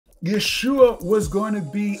Yeshua was going to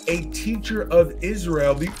be a teacher of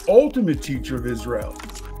Israel, the ultimate teacher of Israel.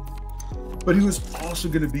 But he was also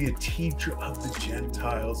going to be a teacher of the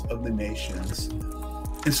Gentiles, of the nations.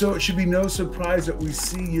 And so it should be no surprise that we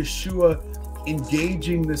see Yeshua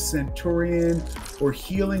engaging the centurion or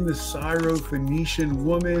healing the Syro-Phoenician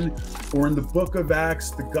woman, or in the book of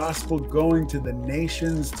Acts, the gospel going to the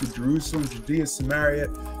nations, to Jerusalem, Judea, Samaria,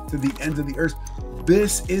 to the ends of the earth.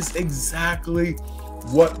 This is exactly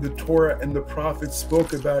what the Torah and the prophets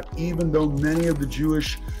spoke about, even though many of the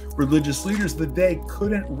Jewish religious leaders of the day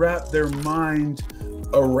couldn't wrap their mind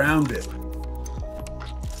around it.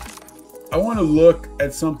 I want to look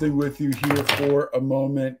at something with you here for a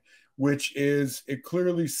moment, which is, it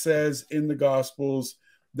clearly says in the Gospels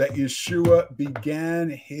that Yeshua began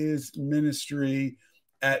his ministry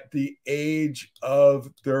at the age of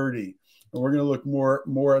 30. And we're going to look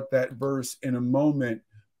more at that verse in a moment.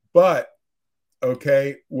 But,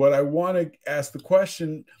 okay, what I want to ask the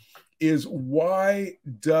question is, why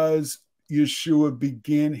does Yeshua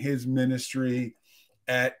begin his ministry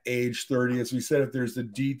at age 30? As we said, if there's a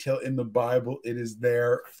detail in the Bible, it is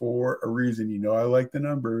there for a reason. You know, I like the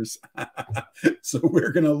numbers. So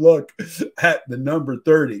we're going to look at the number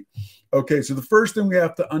 30. Okay, so the first thing we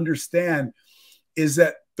have to understand is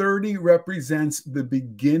that 30 represents the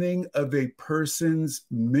beginning of a person's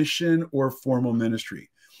mission or formal ministry.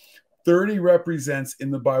 30 represents in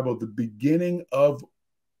the Bible the beginning of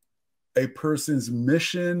a person's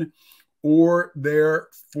mission or their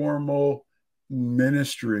formal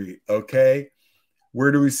ministry. Okay,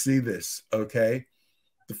 where do we see this? Okay,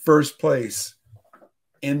 the first place,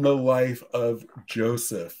 in the life of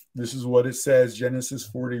Joseph. This is what it says, Genesis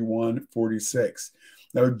 41:46.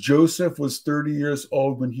 Now, Joseph was 30 years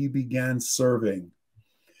old when he began serving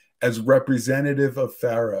as representative of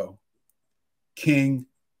Pharaoh, king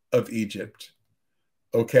of Egypt.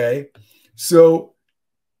 Okay, so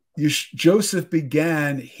Joseph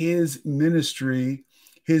began his ministry,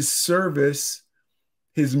 his service,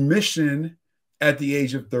 his mission at the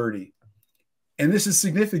age of 30. And this is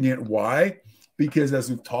significant. Why? Because as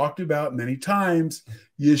we've talked about many times,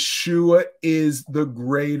 Yeshua is the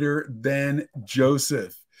greater than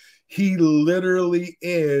Joseph. He literally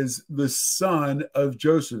is the son of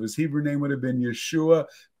Joseph. His Hebrew name would have been Yeshua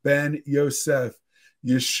ben Yosef.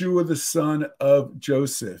 Yeshua, the son of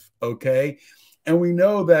Joseph. Okay. And we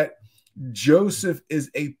know that Joseph is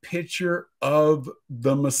a picture of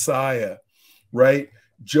the Messiah, right?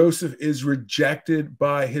 Joseph is rejected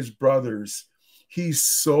by his brothers. He's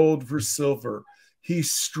sold for silver.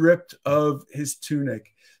 He's stripped of his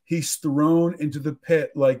tunic. He's thrown into the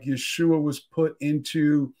pit like Yeshua was put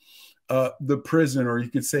into the prison, or you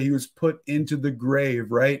could say he was put into the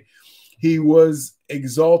grave, right? He was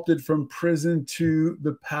exalted from prison to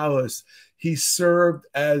the palace. He served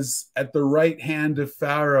as at the right hand of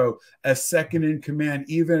Pharaoh, as second in command,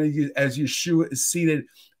 even as Yeshua is seated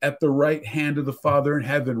at the right hand of the Father in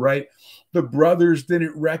heaven, right? The brothers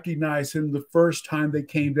didn't recognize him the first time they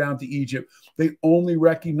came down to Egypt. They only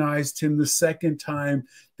recognized him the second time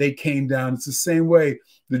they came down. It's the same way.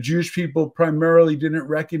 The Jewish people primarily didn't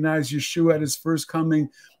recognize Yeshua at his first coming,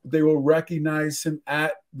 but they will recognize him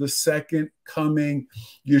at the second coming.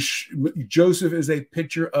 Joseph is a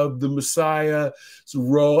picture of the Messiah's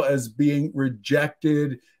role as being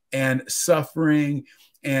rejected and suffering.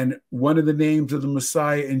 And one of the names of the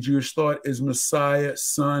Messiah in Jewish thought is Messiah,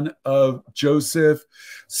 son of Joseph.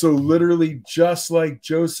 So literally, just like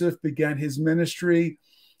Joseph began his ministry,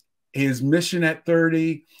 his mission at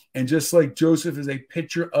 30, and just like Joseph is a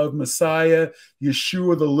picture of Messiah,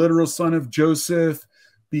 Yeshua, the literal son of Joseph,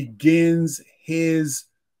 begins his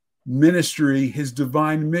ministry, his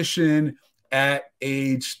divine mission at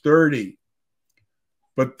age 30.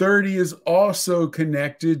 But 30 is also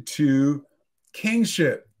connected to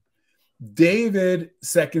kingship. David,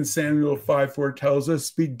 2 Samuel 5:4 tells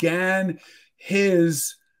us, began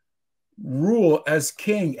his rule as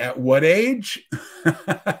king at what age?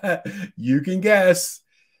 You can guess.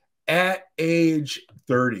 At age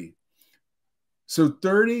 30. So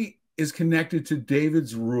 30 is connected to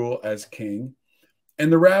David's rule as king. And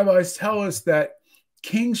the rabbis tell us that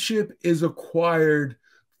kingship is acquired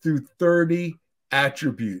through 30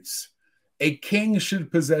 attributes. A king should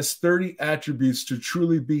possess 30 attributes to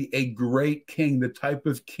truly be a great king, the type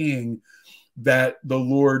of king that the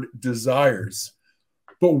Lord desires.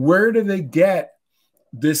 But where do they get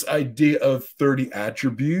this idea of 30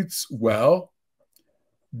 attributes? Well,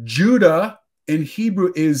 Judah in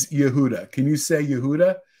Hebrew is Yehuda. Can you say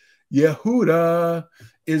Yehuda? Yehuda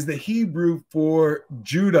is the Hebrew for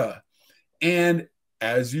Judah. And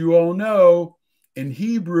as you all know, in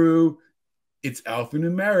Hebrew, It's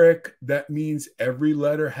alphanumeric. That means every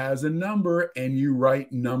letter has a number, and you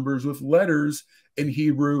write numbers with letters in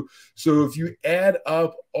Hebrew. So if you add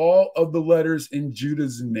up all of the letters in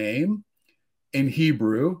Judah's name in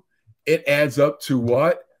Hebrew, it adds up to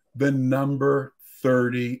what? The number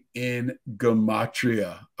 30 in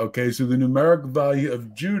Gematria. Okay, so the numeric value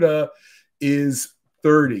of Judah is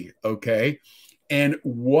 30. Okay, and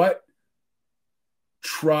what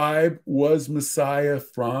tribe was Messiah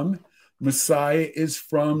from? Messiah is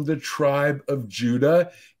from the tribe of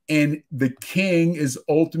Judah, and the king is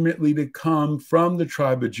ultimately to come from the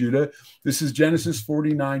tribe of Judah. This is Genesis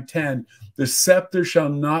 49:10. The scepter shall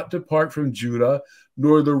not depart from Judah,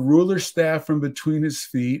 nor the ruler's staff from between his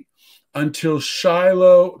feet, until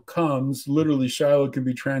Shiloh comes. Literally, Shiloh can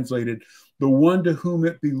be translated, the one to whom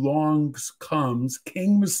it belongs comes,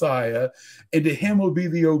 King Messiah, and to him will be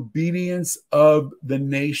the obedience of the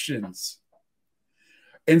nations.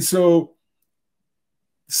 And so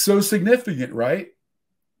significant, right?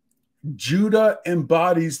 Judah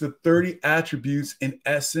embodies the 30 attributes and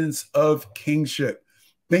essence of kingship.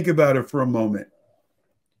 Think about it for a moment.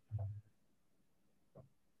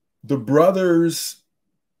 The brothers,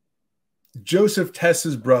 Joseph tests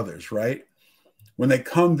his brothers, right? When they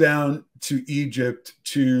come down to Egypt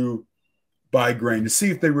to buy grain to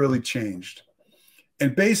see if they really changed.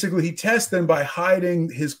 And basically he tests them by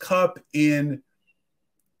hiding his cup in,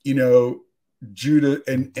 Judah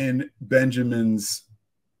and Benjamin's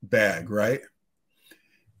bag, right?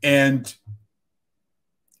 And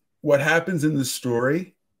what happens in the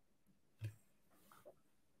story?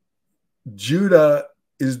 Judah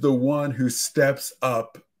is the one who steps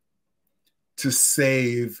up to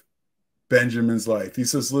save Benjamin's life. He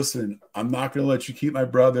says, listen, I'm not going to let you keep my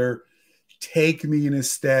brother. Take me in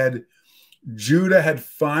his stead. Judah had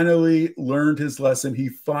finally learned his lesson. He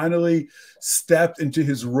finally stepped into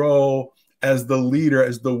his role as the leader,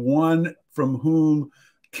 as the one from whom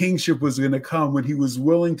kingship was going to come, when he was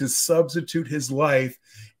willing to substitute his life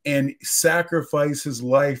and sacrifice his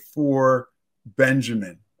life for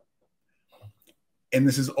Benjamin. And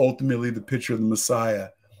this is ultimately the picture of the Messiah.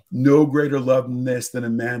 No greater love than this, than a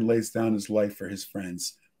man lays down his life for his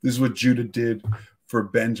friends. This is what Judah did for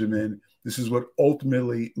Benjamin. This is what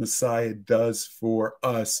ultimately Messiah does for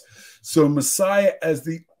us. So Messiah, as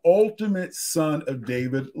the ultimate son of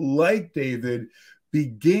David, like David,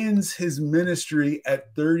 begins his ministry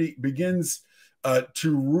at 30, begins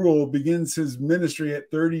his ministry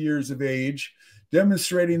at 30 years of age,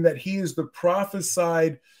 demonstrating that he is the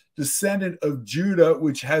prophesied descendant of Judah,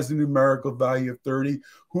 which has a numerical value of 30,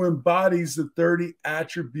 who embodies the 30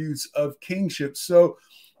 attributes of kingship. So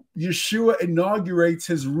Yeshua inaugurates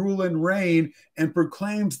his rule and reign and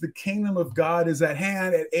proclaims the kingdom of God is at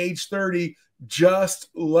hand at age 30, just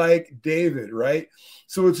like David, right?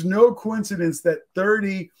 So it's no coincidence that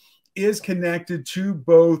 30 is connected to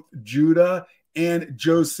both Judah and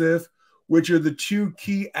Joseph, which are the two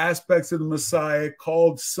key aspects of the Messiah,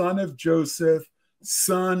 called son of Joseph,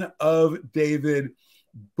 son of David,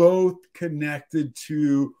 both connected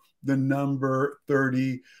to the number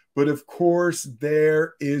 30. But of course,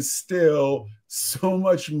 there is still so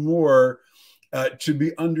much more to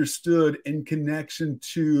be understood in connection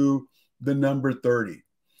to the number 30.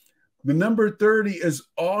 The number 30 is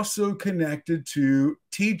also connected to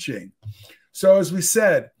teaching. So as we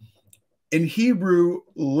said, in Hebrew,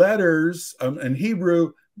 numbers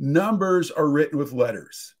are written with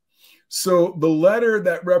letters. So the letter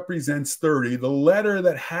that represents 30, the letter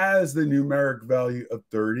that has the numeric value of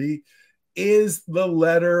 30, is the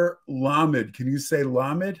letter Lamed. Can you say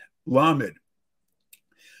Lamed? Lamed.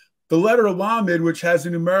 The letter Lamed, which has a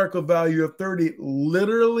numerical value of 30,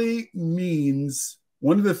 literally means,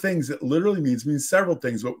 one of the things it literally means several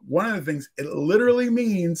things, but one of the things it literally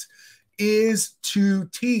means is to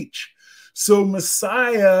teach. So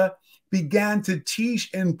Messiah began to teach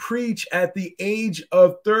and preach at the age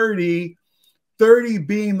of 30, 30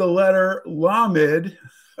 being the letter Lamed,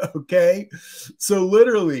 okay? So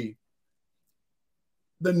literally,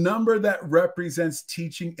 the number that represents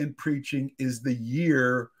teaching and preaching is the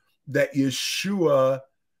year that Yeshua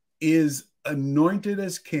is anointed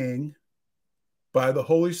as king by the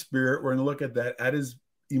Holy Spirit. We're going to look at that at his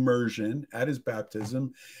immersion, at his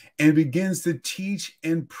baptism, and begins to teach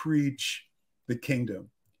and preach the kingdom.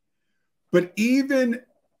 But even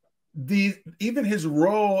his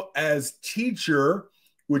role as teacher,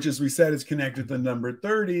 which, as we said, is connected to the number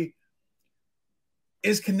 30,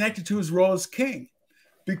 is connected to his role as king.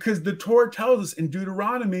 Because the Torah tells us in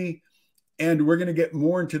Deuteronomy, and we're going to get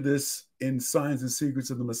more into this in Signs and Secrets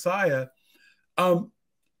of the Messiah,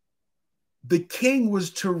 the king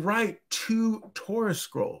was to write 2 Torah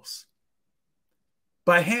scrolls.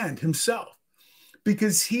 by hand himself,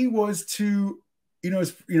 because he was to,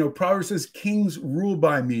 as Proverbs says, kings rule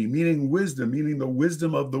by me, meaning wisdom, meaning the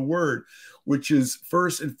wisdom of the word, which is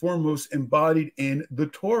first and foremost embodied in the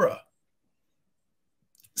Torah.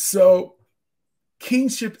 So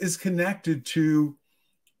kingship is connected to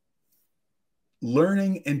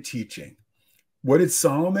learning and teaching. What did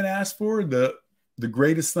Solomon ask for? The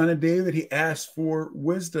greatest son of David, he asked for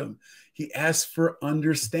wisdom. He asked for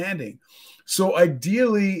understanding. So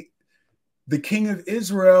ideally, the king of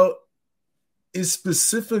Israel is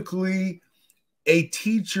specifically a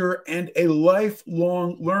teacher and a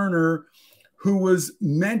lifelong learner who was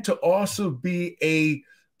meant to also be a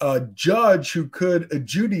judge who could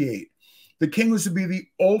adjudicate. The king was to be the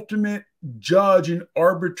ultimate judge and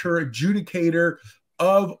arbiter, adjudicator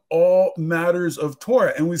of all matters of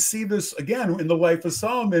Torah. And we see this again in the life of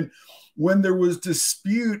Solomon, when there was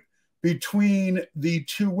dispute between the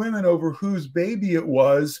two women over whose baby it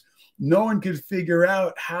was. No one could figure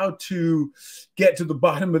out how to get to the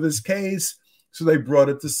bottom of this case. So they brought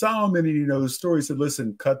it to Solomon, and the story said,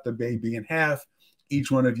 listen, cut the baby in half. Each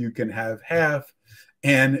one of you can have half.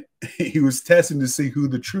 And he was testing to see who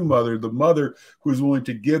the true mother, the mother who was willing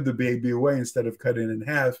to give the baby away instead of cut it in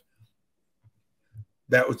half,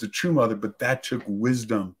 that was the true mother. But that took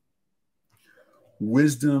wisdom.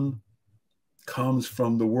 Wisdom comes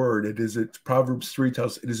from the word. Proverbs 3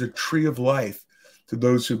 tells us it is a tree of life to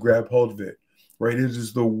those who grab hold of it, right? It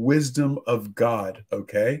is the wisdom of God,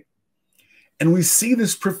 okay? And we see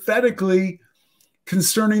this prophetically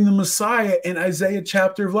concerning the Messiah in Isaiah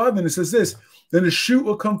chapter 11. It says this, then a shoot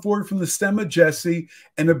will come forth from the stem of Jesse,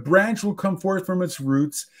 and a branch will come forth from its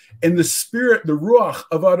roots, and the spirit, the ruach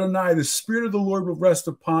of Adonai, the spirit of the Lord will rest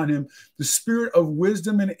upon him, the spirit of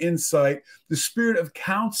wisdom and insight, the spirit of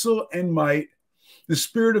counsel and might, the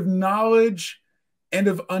spirit of knowledge and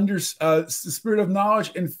the spirit of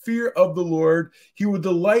knowledge and fear of the Lord. He will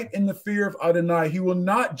delight in the fear of Adonai. He will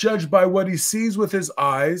not judge by what he sees with his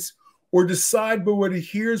eyes, or decide by what he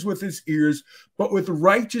hears with his ears, but with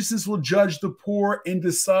righteousness will judge the poor and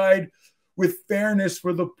decide with fairness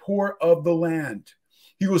for the poor of the land.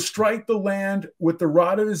 He will strike the land with the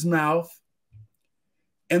rod of his mouth,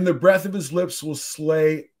 and the breath of his lips will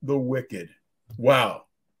slay the wicked. Wow.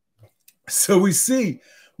 So we see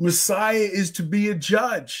Messiah is to be a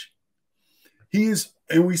judge.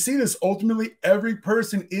 And we see this ultimately, every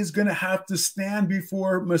person is going to have to stand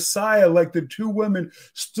before Messiah, like the two women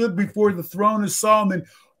stood before the throne of Solomon.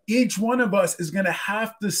 Each one of us is going to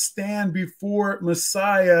have to stand before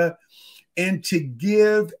Messiah and to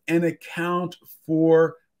give an account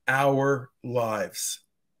for our lives.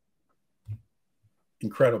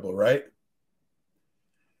 Incredible, right?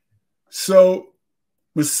 So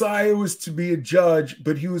Messiah was to be a judge,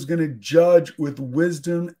 but he was going to judge with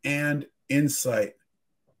wisdom and insight.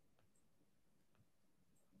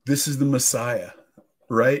 This is the Messiah,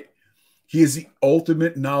 right? He is the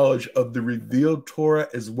ultimate knowledge of the revealed Torah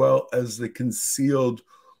as well as the concealed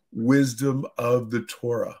wisdom of the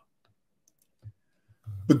Torah.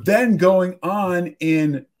 But then going on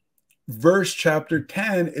in verse chapter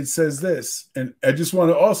 10, it says this, and I just want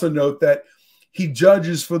to also note that he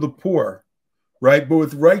judges for the poor, right? But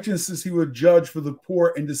with righteousness, he would judge for the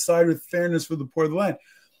poor and decide with fairness for the poor of the land.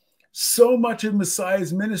 So much of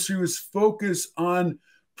Messiah's ministry was focused on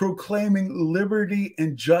proclaiming liberty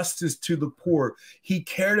and justice to the poor. He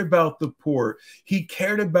cared about the poor. He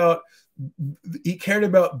cared about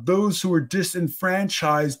those who were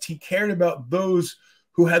disenfranchised. He cared about those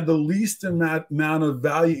who had the least amount of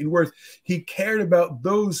value and worth. He cared about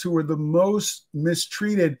those who were the most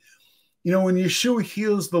mistreated. When Yeshua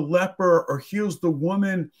heals the leper or heals the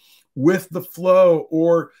woman with the flow,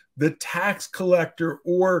 or the tax collector,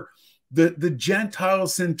 or the Gentile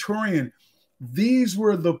centurion, these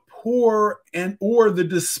were the poor or the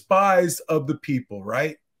despised of the people,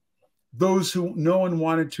 right? Those who no one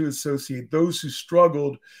wanted to associate, those who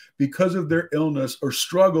struggled because of their illness or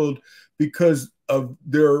struggled because of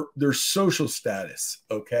their social status,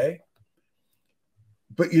 okay?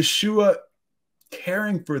 But Yeshua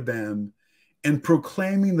caring for them and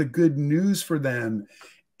proclaiming the good news for them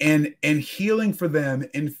and healing for them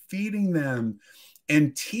and feeding them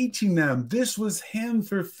and teaching them. This was him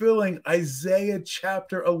fulfilling Isaiah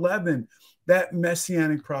chapter 11, that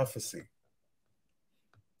Messianic prophecy.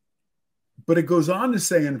 But it goes on to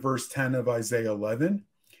say in verse 10 of Isaiah 11,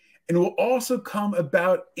 and it will also come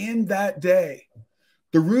about in that day,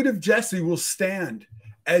 the root of Jesse will stand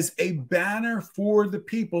as a banner for the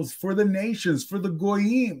peoples, for the nations, for the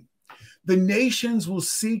goyim. The nations will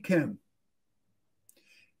seek him,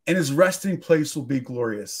 and his resting place will be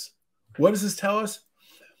glorious. What does this tell us?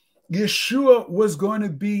 Yeshua was going to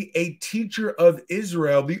be a teacher of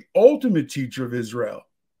Israel, the ultimate teacher of Israel.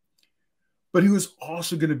 But he was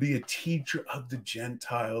also going to be a teacher of the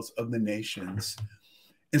Gentiles, of the nations.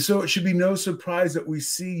 And so it should be no surprise that we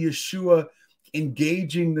see Yeshua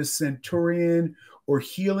engaging the centurion or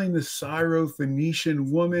healing the Syro-Phoenician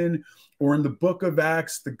woman, or in the book of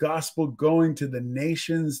Acts, the gospel going to the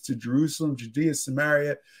nations, to Jerusalem, Judea,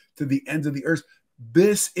 Samaria, to the ends of the earth.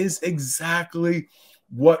 This is exactly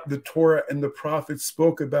what the Torah and the prophets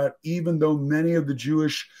spoke about, even though many of the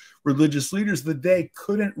Jewish religious leaders of the day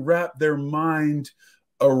couldn't wrap their mind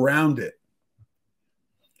around it.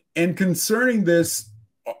 And concerning this,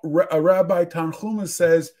 Rabbi Tanhuma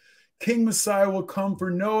says, King Messiah will come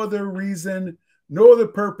for no other reason, no other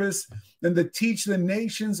purpose than to teach the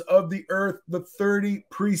nations of the earth the 30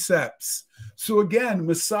 precepts. So again,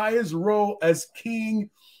 Messiah's role as king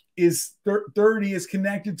is 30 is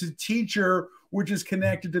connected to teacher, which is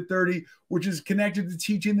connected to 30, which is connected to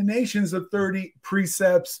teaching the nations the 30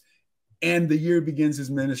 precepts. And the year begins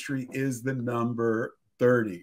his ministry is the number 30.